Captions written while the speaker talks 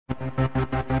Hello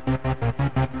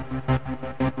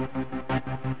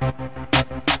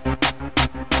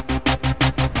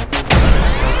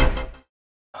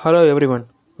everyone,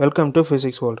 welcome to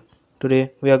Physics World.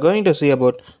 Today we are going to see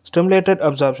about stimulated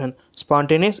absorption,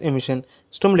 spontaneous emission,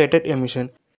 stimulated emission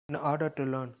in order to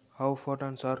learn how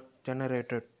photons are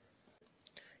generated.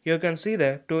 You can see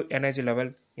the two energy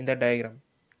level in the diagram.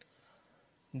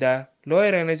 The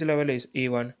lower energy level is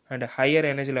E1 and higher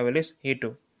energy level is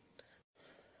E2.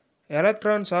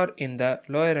 Electrons are in the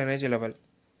lower energy level.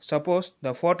 Suppose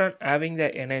the photon having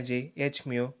the energy h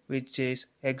mu which is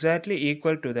exactly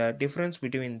equal to the difference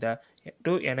between the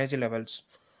two energy levels.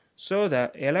 So the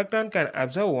electron can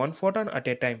absorb one photon at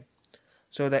a time.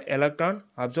 So the electron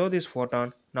absorbs this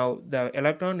photon. Now the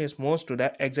electron is moves to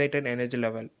the excited energy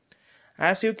level.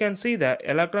 As you can see, the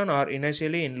electron are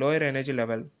initially in lower energy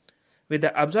level. With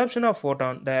the absorption of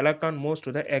photon, the electron moves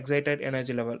to the excited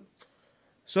energy level.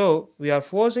 So we are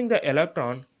forcing the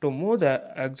electron to move the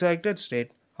excited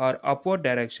state or upward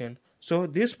direction. So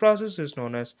this process is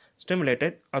known as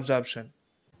stimulated absorption.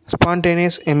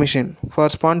 Spontaneous emission. For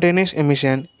spontaneous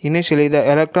emission, initially the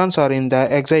electrons are in the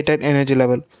excited energy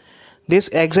level. This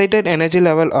excited energy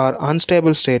level are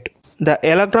unstable state. The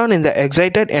electron in the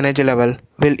excited energy level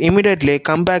will immediately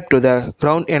come back to the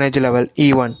ground energy level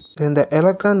E1. Then the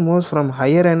electron moves from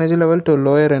higher energy level to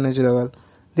lower energy level.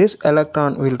 This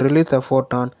electron will release the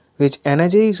photon, which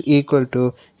energy is equal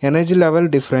to energy level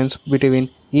difference between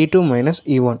E2 minus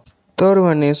E1. Third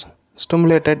one is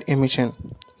stimulated emission.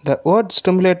 The word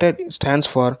stimulated stands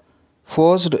for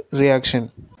forced reaction.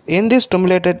 In this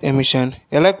stimulated emission,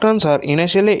 electrons are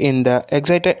initially in the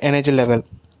excited energy level.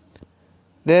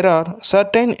 There are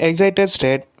certain excited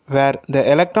states where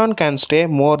the electron can stay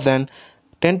more than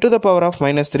 10 to the power of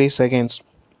minus 3 seconds.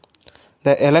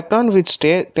 The electron which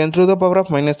stay 10 to the power of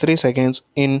minus 3 seconds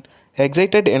in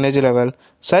excited energy level,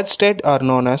 such states are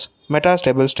known as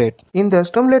metastable state. In the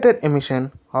stimulated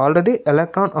emission, already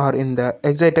electrons are in the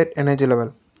excited energy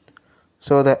level.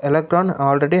 So the electron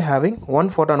already having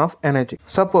one photon of energy.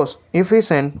 Suppose if we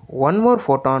send one more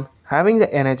photon having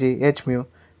the energy h mu,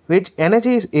 which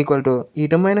energy is equal to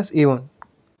E2 minus E1.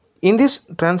 In this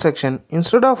transaction,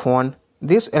 instead of one,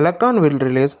 this electron will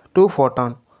release two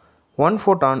photons. One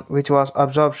photon which was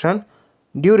absorption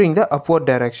during the upward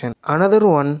direction, another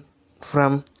one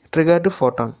from triggered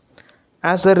photon.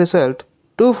 As a result,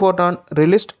 two photons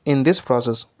released in this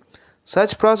process.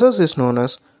 Such process is known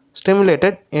as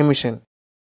stimulated emission.